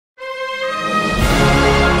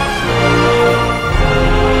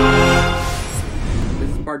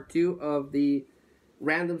2 of the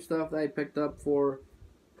random stuff that I picked up for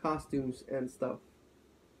costumes and stuff.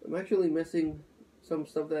 I'm actually missing some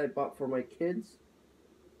stuff that I bought for my kids.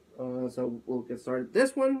 So we'll get started.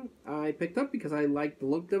 This one I picked up because I like the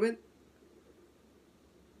look of it.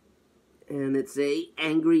 And it's a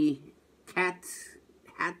angry cat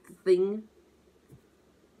hat thing.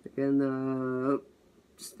 And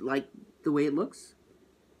just like the way it looks.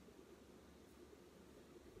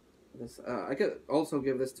 This, I could also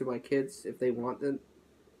give this to my kids if they want it.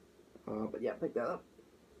 But yeah, pick that up.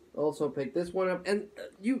 Also pick this one up. And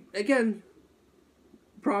you, again,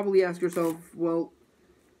 probably ask yourself, well,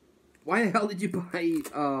 why the hell did you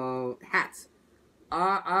buy hats?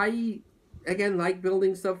 I, again, like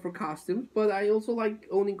building stuff for costumes, but I also like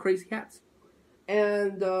owning crazy hats.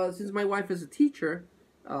 And since my wife is a teacher,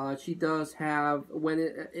 she does have,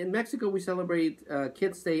 in Mexico we celebrate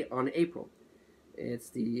Kids Day on April. It's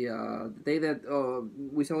the day that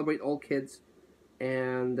we celebrate all kids.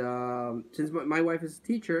 And since my wife is a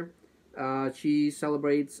teacher, she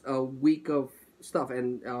celebrates a week of stuff.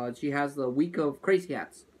 And she has the week of crazy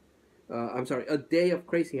hats. I'm sorry, a day of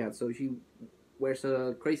crazy hats. So she wears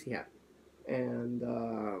a crazy hat. And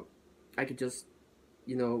I could just,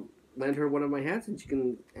 lend her one of my hats and she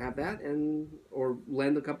can have that. Or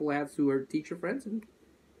lend a couple of hats to her teacher friends and,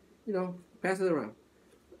 pass it around.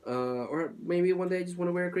 Or maybe one day I just want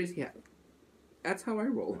to wear a crazy hat. That's how I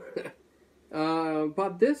roll.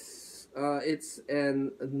 But this, it's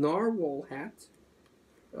an narwhal hat.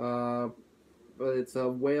 But it's a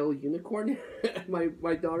whale unicorn.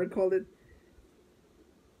 my daughter called it.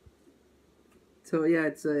 So yeah,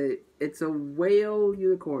 it's a whale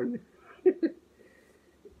unicorn.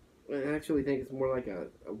 I actually think it's more like a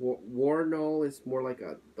warnol is more like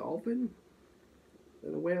a dolphin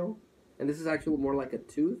than a whale. And this is actually more like a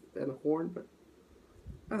tooth than a horn, but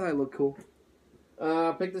I thought it looked cool.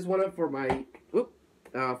 Picked this one up for my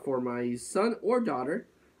son or daughter.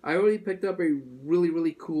 I already picked up a really,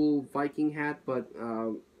 really cool Viking hat, but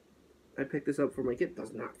I picked this up for my kid. It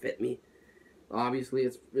does not fit me. Obviously,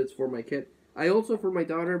 it's for my kid. I also, for my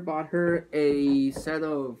daughter, bought her a set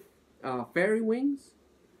of fairy wings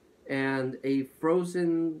and a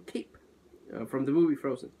Frozen cape from the movie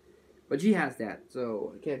Frozen. But she has that,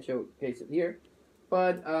 so I can't showcase it here.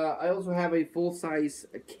 But I also have a full-size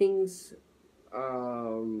king's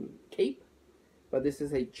cape. But this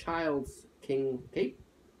is a child's king cape.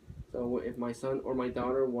 So if my son or my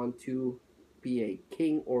daughter want to be a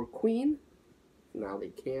king or queen, now they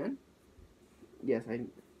can. Yes, I'm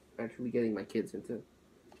actually getting my kids into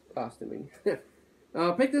costuming.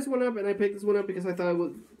 Pick this one up, and I picked this one up because I thought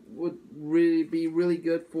it would really be really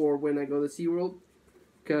good for when I go to SeaWorld.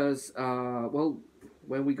 Because,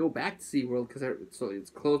 when we go back to SeaWorld, because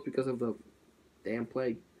it's closed because of the damn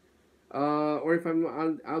plague. Or if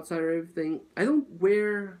I'm outside or everything, I don't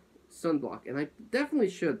wear sunblock, and I definitely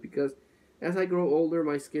should, because as I grow older,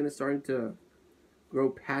 my skin is starting to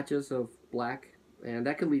grow patches of black, and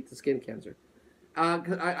that could lead to skin cancer.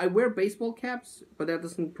 I wear baseball caps, but that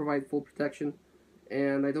doesn't provide full protection,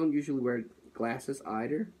 and I don't usually wear glasses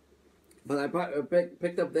either. But I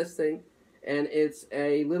picked up this thing, and it's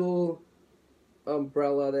a little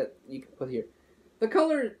umbrella that you can put here. The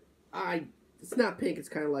color, it's not pink, it's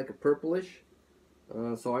kind of like a purplish.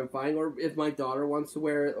 So I'm fine. Or if my daughter wants to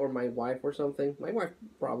wear it, or my wife or something. My wife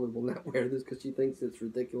probably will not wear this because she thinks it's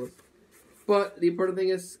ridiculous. But the important thing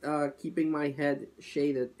is keeping my head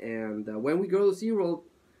shaded. And when we go to SeaWorld,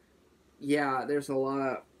 yeah, there's a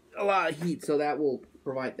lot of heat, so that will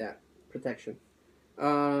provide that protection.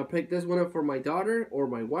 Pick this one up for my daughter or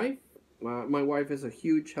my wife. My wife is a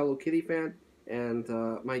huge Hello Kitty fan, and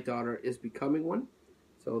my daughter is becoming one.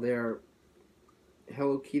 So they're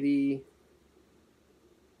Hello Kitty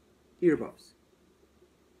earbuds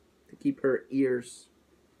to keep her ears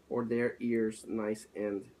or their ears nice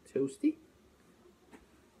and toasty.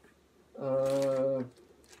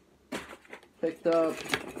 Picked up,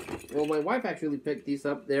 well, my wife actually picked these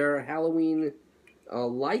up. They're Halloween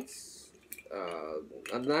lights,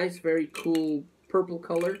 a nice, very cool purple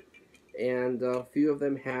color, and a few of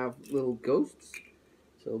them have little ghosts.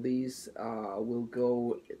 So these will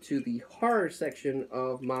go to the horror section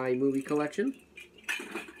of my movie collection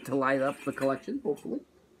to light up the collection, hopefully.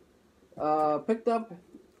 Picked up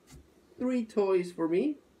 3 toys for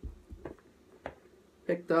me.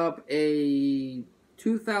 Picked up a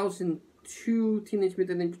 2002 Teenage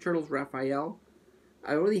Mutant Ninja Turtles Raphael.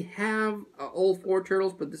 I already have all 4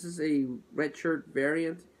 turtles, but this is a red shirt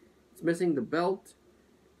variant. It's missing the belt.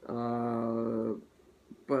 But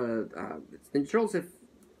it's Ninja Turtles. If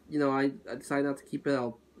I decide not to keep it,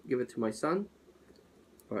 I'll give it to my son.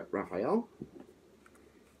 But Raphael.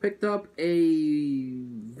 Picked up a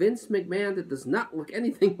Vince McMahon that does not look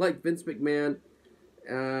anything like Vince McMahon.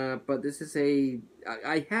 But this is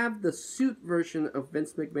I have the suit version of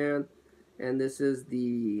Vince McMahon, and this is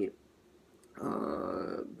the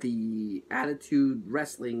Attitude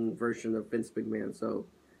Wrestling version of Vince McMahon. So,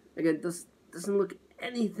 again, this doesn't look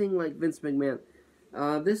anything like Vince McMahon.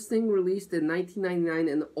 This thing released in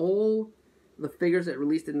 1999, and all the figures that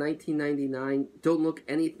released in 1999 don't look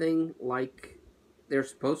anything like they're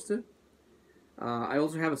supposed to. I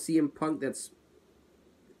also have a CM Punk that's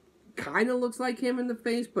kind of looks like him in the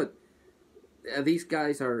face, but these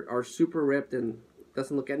guys are super ripped and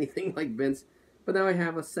doesn't look anything like Vince. But now I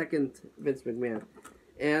have a second Vince McMahon.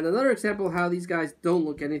 And another example of how these guys don't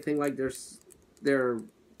look anything like their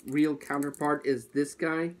real counterpart is this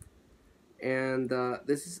guy. And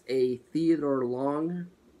this is a Theodore Long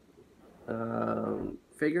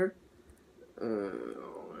figure.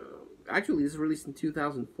 Actually, this is released in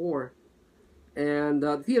 2004. And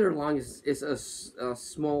Theodore Long is a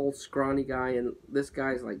small, scrawny guy, and this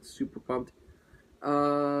guy's like super pumped.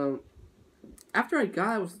 After I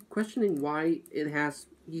got it, I was questioning why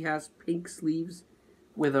he has pink sleeves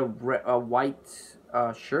with a white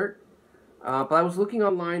shirt. But I was looking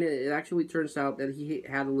online, and it actually turns out that he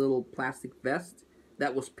had a little plastic vest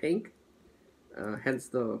that was pink, hence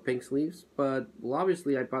the pink sleeves. But well,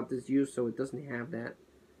 obviously, I bought this used, so it doesn't have that.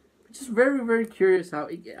 Just very, very curious how.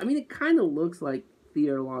 It kind of looks like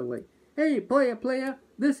Theodore Long, like, hey, player,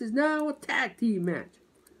 this is now a tag team match.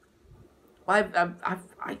 I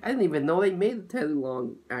didn't even know they made the Teddy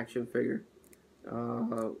Long action figure.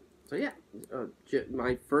 So yeah,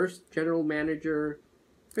 my first general manager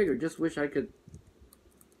figure. Just wish I could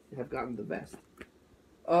have gotten the vest.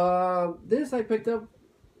 This I picked up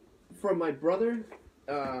from my brother.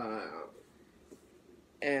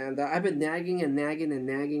 And I've been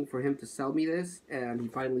nagging for him to sell me this, and he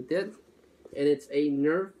finally did. And it's a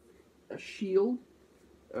Nerf shield.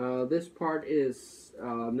 This part is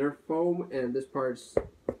Nerf foam, and this part's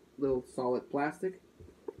little solid plastic.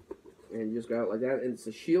 And you just go out like that, and it's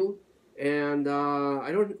a shield. And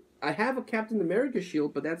I have a Captain America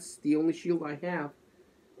shield, but that's the only shield I have.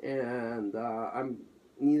 And I'm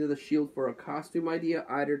needed a shield for a costume idea,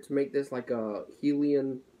 either to make this like a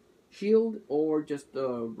Helian shield or just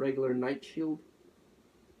a regular night shield.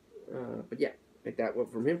 But yeah, picked that one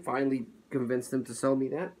from him. Finally convinced him to sell me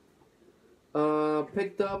that.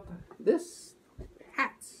 Picked up this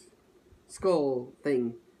hat skull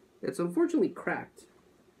thing. It's unfortunately cracked.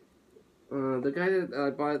 The guy that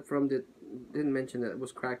I bought it from didn't mention that it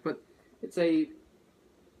was cracked, but it's a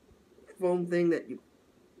foam thing that you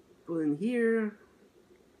put in here,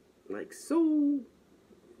 like so,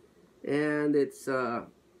 and it's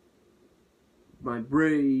my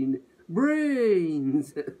brains,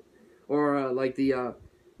 or like the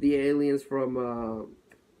aliens from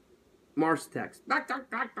Mars Attacks. I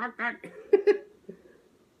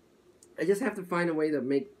just have to find a way to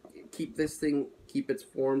keep this thing keep its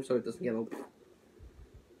form so it doesn't get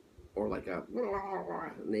or like an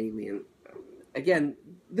alien. Again,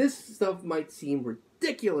 this stuff might seem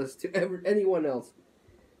ridiculous to anyone else,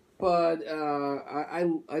 but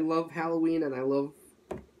I love Halloween, and I love,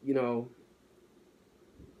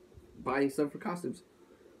 buying stuff for costumes.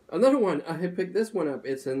 Another one, I picked this one up.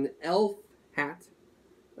 It's an elf hat,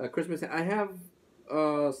 a Christmas hat. I have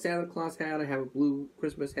a Santa Claus hat. I have a blue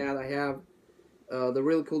Christmas hat. I have the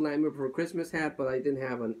Really Cool Nightmare for Christmas hat, but I didn't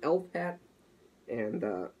have an elf hat. And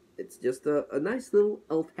it's just a nice little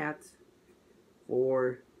elf hat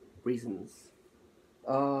for reasons.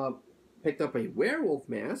 Picked up a werewolf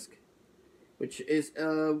mask, which is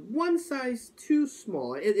one size too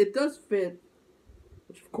small. It does fit,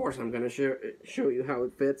 which of course I'm going to show you how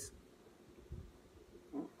it fits.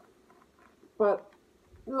 But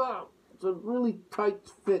it's a really tight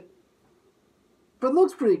fit. But it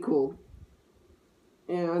looks pretty cool.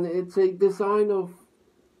 And it's a design of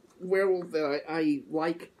werewolf that I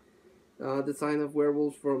like. Design of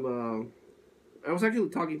werewolves from... I was actually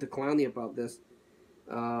talking to Clowny about this.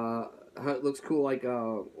 How it looks cool, like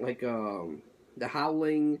The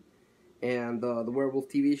Howling and the Werewolf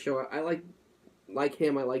TV show. I like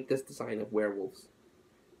him. I like this design of werewolves,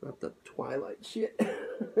 not the Twilight shit.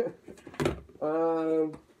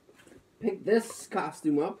 Pick this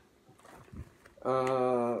costume up.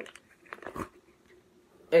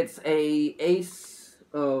 It's a Ace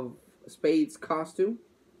of Spades costume.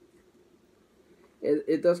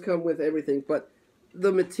 It does come with everything, but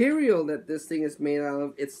the material that this thing is made out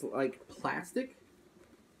of, it's like plastic.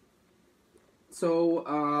 So,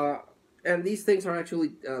 and these things are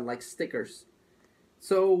actually like stickers.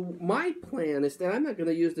 So my plan is that I'm not going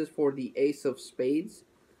to use this for the Ace of Spades.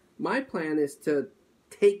 My plan is to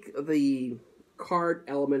take the card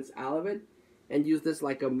elements out of it and use this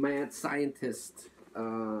like a mad scientist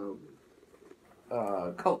coat.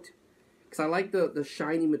 Because I like the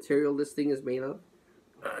shiny material this thing is made of.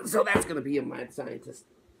 So that's going to be a mad scientist.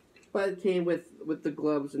 But it came with the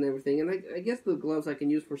gloves and everything. And I guess the gloves I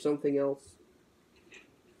can use for something else.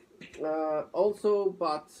 Also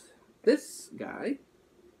bought this guy.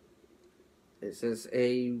 This is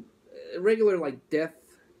a regular like death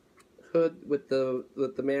hood with the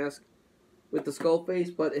mask, with the skull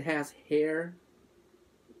face, but it has hair.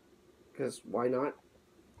 Because why not?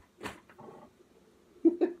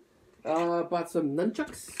 Bought some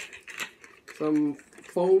nunchucks, some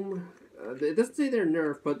foam. It doesn't say they're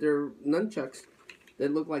Nerf, but they're nunchucks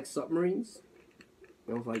that look like submarines.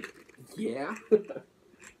 I was like, yeah.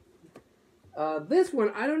 This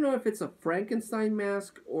one, I don't know if it's a Frankenstein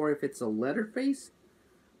mask or if it's a Leatherface.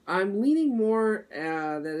 I'm leaning more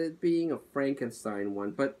at it being a Frankenstein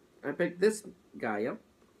one, but I picked this guy up.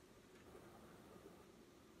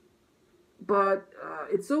 But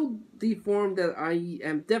it's so deformed that I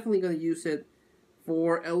am definitely going to use it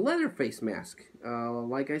for a Leatherface mask.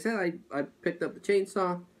 Like I said, I picked up the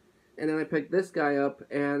chainsaw, and then I picked this guy up,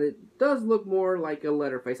 and it does look more like a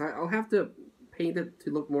Leatherface. I'll have to paint it to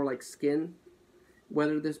look more like skin,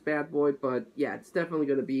 weather this bad boy, but yeah, it's definitely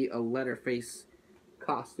going to be a Leatherface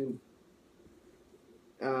costume.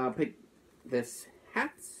 Pick this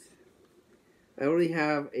hat. I already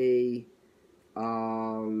have a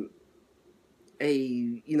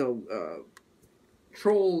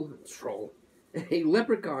troll, a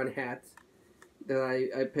leprechaun hat that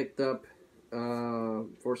I picked up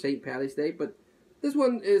for St. Patty's Day, but this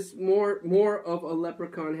one is more of a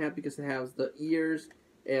leprechaun hat because it has the ears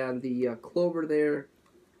and the clover there.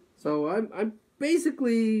 So I'm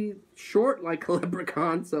basically short like a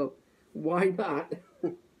leprechaun, so why not?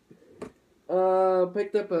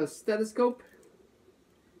 Picked up a stethoscope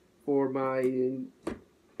for my.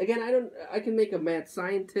 Again, I can make a mad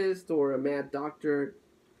scientist or a mad doctor,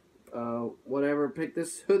 whatever. Pick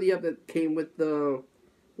this hoodie up that came with the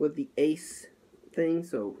ace thing,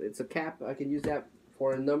 so it's a cap. I can use that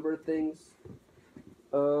for a number of things.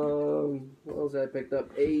 What else I picked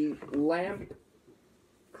up? A lamp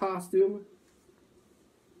costume.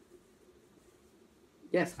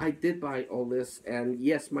 Yes, I did buy all this, and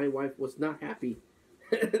yes, my wife was not happy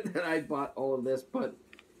that I bought all of this, but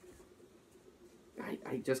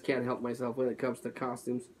I just can't help myself when it comes to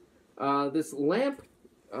costumes. This lamp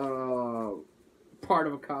part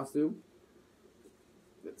of a costume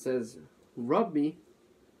that says "Rub Me."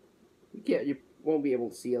 You won't be able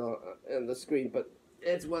to see it on the screen, but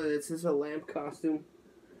it's what it is. It's a lamp costume.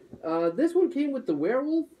 This one came with the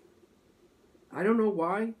werewolf. I don't know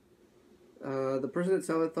why. The person that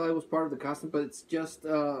sold it thought it was part of the costume, but it's just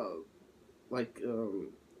like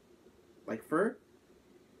fur.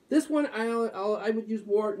 This one I would use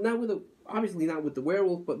more, not with obviously not with the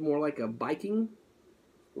werewolf, but more like a Viking,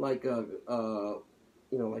 like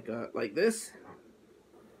like this,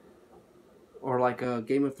 or like a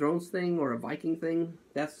Game of Thrones thing or a Viking thing.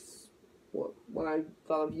 That's what I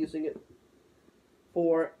thought of using it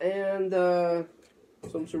for, and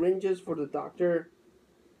some syringes for the doctor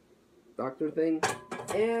thing,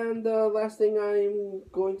 and the last thing I'm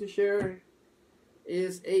going to share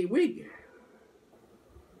is a wig,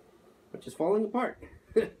 which is falling apart.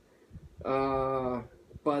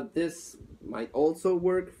 But this might also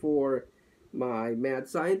work for my mad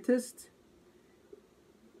scientist.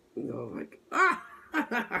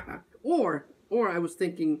 or I was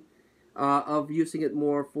thinking of using it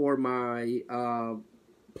more for my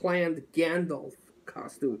planned Gandalf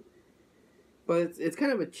costume. But it's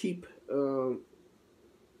kind of a cheap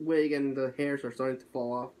wig, and the hairs are starting to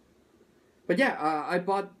fall off. But yeah, I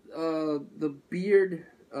bought the beard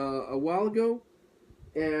a while ago,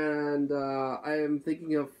 and I am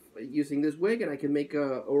thinking of using this wig, and I can make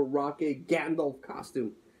or rock a Gandalf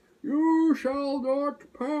costume. You shall not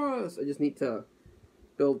pass. I just need to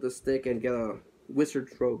build the stick and get a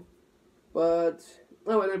wizard robe. But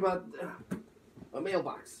and I bought a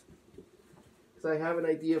mailbox because I have an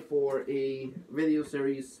idea for a video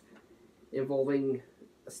series involving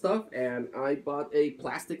stuff, and I bought a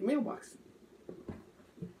plastic mailbox.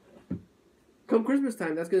 Come Christmas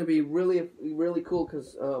time, that's going to be really, really cool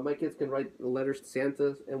because my kids can write letters to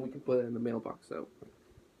Santa, and we can put it in the mailbox. So,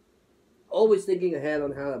 always thinking ahead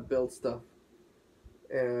on how to build stuff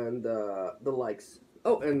and the likes.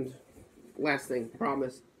 Oh, and last thing,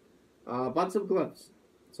 promise. Bought some gloves,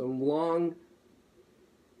 some long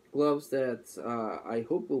gloves that I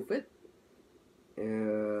hope will fit.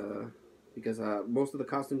 Because most of the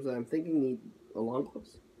costumes that I'm thinking need long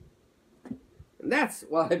gloves. And that's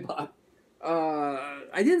what I bought.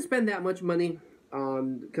 I didn't spend that much money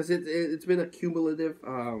on because it's been accumulative.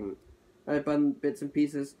 I bought bits and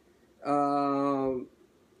pieces. And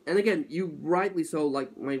again, you rightly so.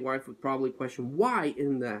 Like my wife would probably question, why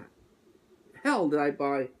in the hell did I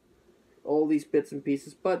buy all these bits and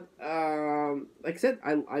pieces? But like I said,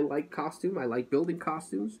 I like costume. I like building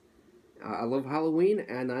costumes. I love Halloween,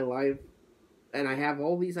 and I have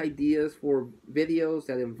all these ideas for videos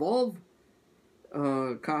that involve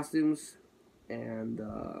costumes, and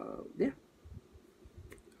yeah,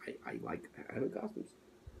 I like having costumes.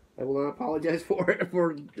 I will not apologize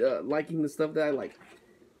for liking the stuff that I like.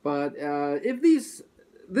 But if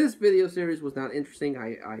this video series was not interesting,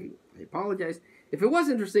 I apologize. If it was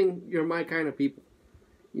interesting, you're my kind of people.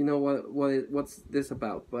 You know what's this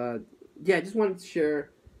about. But yeah, I just wanted to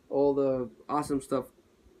share all the awesome stuff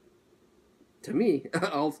to me,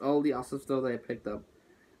 all the awesome stuff that I picked up.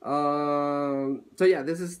 So yeah,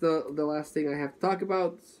 this is the last thing I have to talk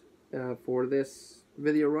about for this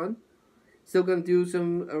video run. Still gonna do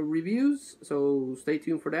some reviews, so stay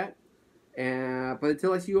tuned for that. But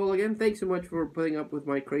until I see you all again, thanks so much for putting up with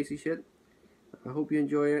my crazy shit. I hope you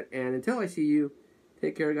enjoy it, and until I see you,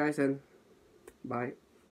 take care, guys, and bye.